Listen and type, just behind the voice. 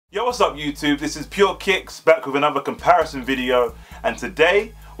Yo, what's up YouTube? This is PureKicks back with another comparison video, and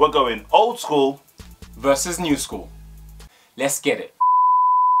today we're going old school versus new school. Let's get it.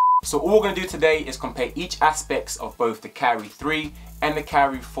 So all we're going to do today is compare each aspects of both the Kyrie 3 and the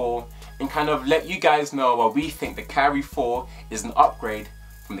Kyrie 4 and kind of let you guys know why we think the Kyrie 4 is an upgrade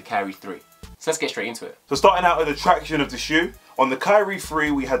from the Kyrie 3. So let's get straight into it. So starting out with the traction of the shoe, on the Kyrie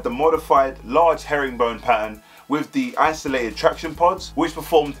 3 we had the modified large herringbone pattern with the isolated traction pods, which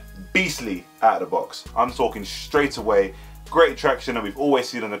performed beastly out of the box. I'm talking straight away, great traction that we've always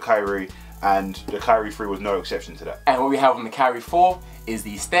seen on the Kyrie, and the Kyrie 3 was no exception to that. And what we have on the Kyrie 4 is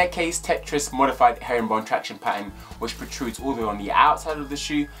the staircase Tetris modified herringbone traction pattern, which protrudes all the way on the outside of the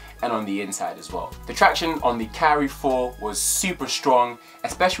shoe and on the inside as well. The traction on the Kyrie 4 was super strong,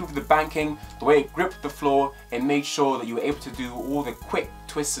 especially with the banking, the way it gripped the floor and made sure that you were able to do all the quick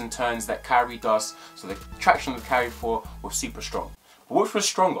twists and turns that Kyrie does. So the traction of the Kyrie 4 was super strong. But which was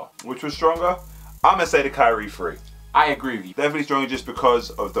stronger? Which was stronger? I'm gonna say the Kyrie 3. I agree with you. Definitely stronger just because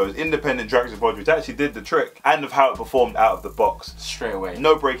of those independent traction pods which actually did the trick, and of how it performed out of the box. Straight away.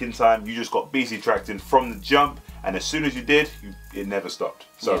 No breaking time, you just got beastly traction from the jump, and as soon as you did, it never stopped.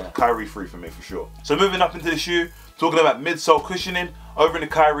 So yeah. Kyrie 3 for me for sure. So moving up into the shoe, talking about midsole cushioning, over in the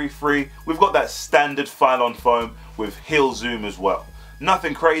Kyrie 3, we've got that standard Phylon foam with heel zoom as well.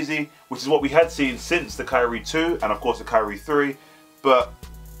 Nothing crazy, which is what we had seen since the Kyrie 2 and of course the Kyrie 3, but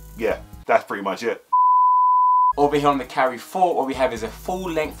yeah, that's pretty much it. Over here on the Kyrie 4, what we have is a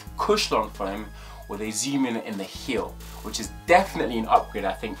full-length Cushlon foam with a zoom in the heel, which is definitely an upgrade,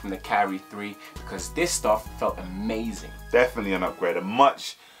 I think, from the Kyrie 3, because this stuff felt amazing. Definitely an upgrade, a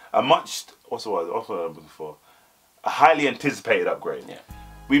much, what's the word I'm looking for? A highly anticipated upgrade. Yeah.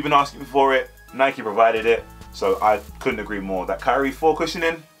 We've been asking for it, Nike provided it, so I couldn't agree more. That Kyrie 4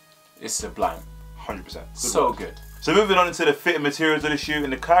 cushioning, it's sublime. 100%. So good. So moving on into the fitting materials of the shoe, in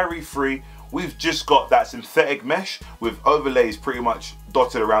the Kyrie 3, we've just got that synthetic mesh with overlays pretty much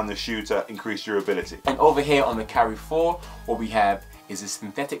dotted around the shoe to increase durability. And over here on the Kyrie 4, what we have is a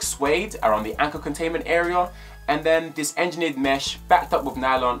synthetic suede around the ankle containment area, and then this engineered mesh backed up with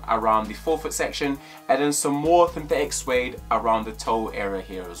nylon around the forefoot section, and then some more synthetic suede around the toe area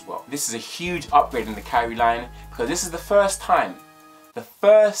here as well. This is a huge upgrade in the Kyrie line, because this is the first time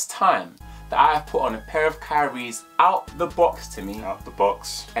that I have put on a pair of Kyries out the box to me. Out the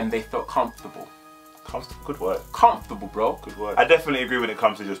box. And they felt comfortable. Comfortable, good word. Comfortable, bro. Good word. I definitely agree when it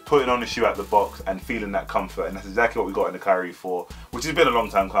comes to just putting on the shoe out the box and feeling that comfort, and that's exactly what we got in the Kyrie 4, which has been a long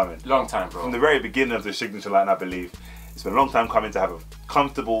time coming. Long time, bro. From the very beginning of the signature line, I believe, it's been a long time coming to have a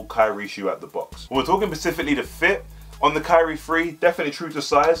comfortable Kyrie shoe out the box. When we're talking specifically the fit, on the Kyrie 3, definitely true to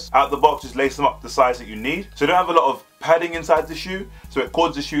size. Out the box, just lace them up the size that you need. So you don't have a lot of padding inside the shoe, so it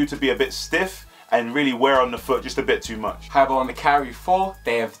causes the shoe to be a bit stiff and really wear on the foot just a bit too much. However, on the Kyrie 4,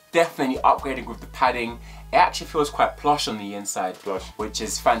 they have definitely upgraded with the padding. It actually feels quite plush on the inside, which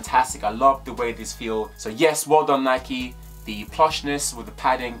is fantastic. I love the way this feels. So yes, well done Nike. The plushness with the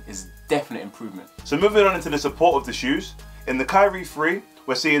padding is definite improvement. So moving on into the support of the shoes, in the Kyrie 3,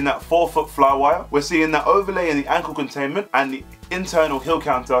 we're seeing that 4-foot fly wire. We're seeing that overlay in the ankle containment and the internal heel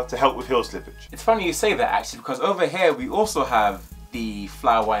counter to help with heel slippage. It's funny you say that actually, because over here we also have the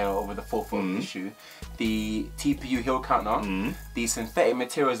fly wire over the forefoot of the shoe, the TPU heel counter, the synthetic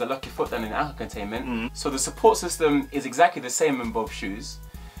materials that lock your foot down in the ankle containment. So the support system is exactly the same in both shoes,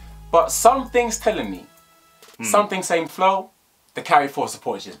 but something's telling me, something saying flow, the Kyrie 4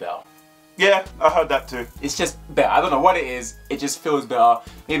 support is just better. Yeah, I heard that too. It's just better. I don't know what it is, it just feels better.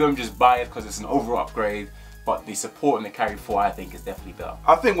 Maybe I'm just biased because it's an overall upgrade, but the support in the Kyrie 4 I think is definitely better.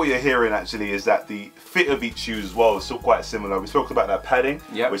 I think what you're hearing actually is that the fit of each shoe as well is still quite similar. We spoke about that padding,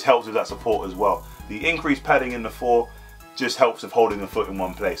 which helps with that support as well. The increased padding in the 4 just helps with holding the foot in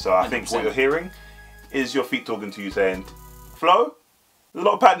one place. So I 100%. Think what you're hearing is your feet talking to you saying, Flo, there's a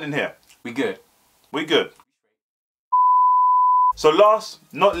lot of padding in here. We good. We good. So last,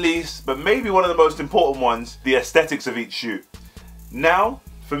 not least, but maybe one of the most important ones, the aesthetics of each shoe. Now,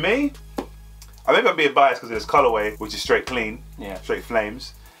 for me, I think I'm being biased because of this colorway, which is straight clean, straight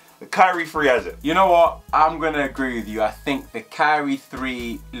flames. The Kyrie 3 has it. You know what? I'm going to agree with you. I think the Kyrie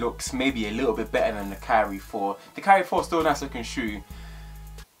 3 looks maybe a little bit better than the Kyrie 4. The Kyrie 4 is still a nice looking shoe,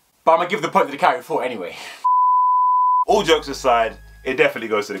 but I'm going to give the point to the Kyrie 4 anyway. All jokes aside, it definitely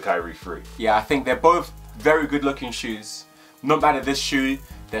goes to the Kyrie 3. Yeah, I think they're both very good looking shoes. Not bad at this shoe.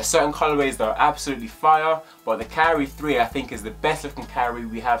 There's certain colorways that are absolutely fire, but the Kyrie 3 I think is the best looking Kyrie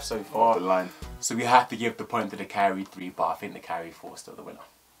we have so far. The line. So we have to give the point to the Kyrie 3, but I think the Kyrie 4 is still the winner.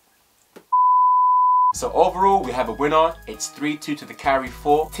 So overall, we have a winner. It's 3-2 to the Kyrie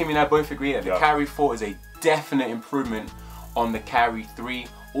 4. Timmy and I both agree that the Kyrie 4 is a definite improvement on the Kyrie 3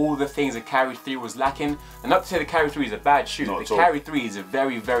 all the things the Kyrie 3 was lacking. And not to say the Kyrie 3 is a bad shoe. The Kyrie 3 is a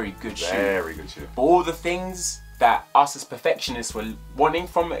very, very good shoe. Very good shoe. But all the things that us as perfectionists were wanting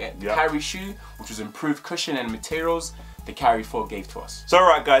from the Kyrie shoe, which was improved cushion and materials, the Kyrie 4 gave to us. So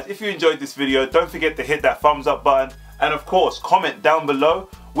alright guys, if you enjoyed this video, don't forget to hit that thumbs up button. And of course, comment down below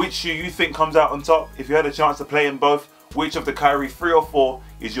which shoe you think comes out on top. If you had a chance to play in both, which of the Kyrie 3 or 4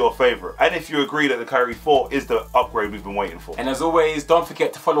 is your favourite? And if you agree that the Kyrie 4 is the upgrade we've been waiting for. And as always, don't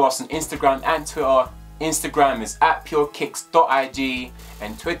forget to follow us on Instagram and Twitter. Instagram is @PureKicks.ig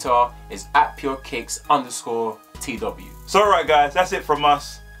and Twitter is @PureKicks_TW. So alright guys, that's it from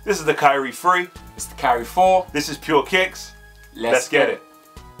us. This is the Kyrie 3. It's the Kyrie 4. This is Pure Kicks. Let's get it.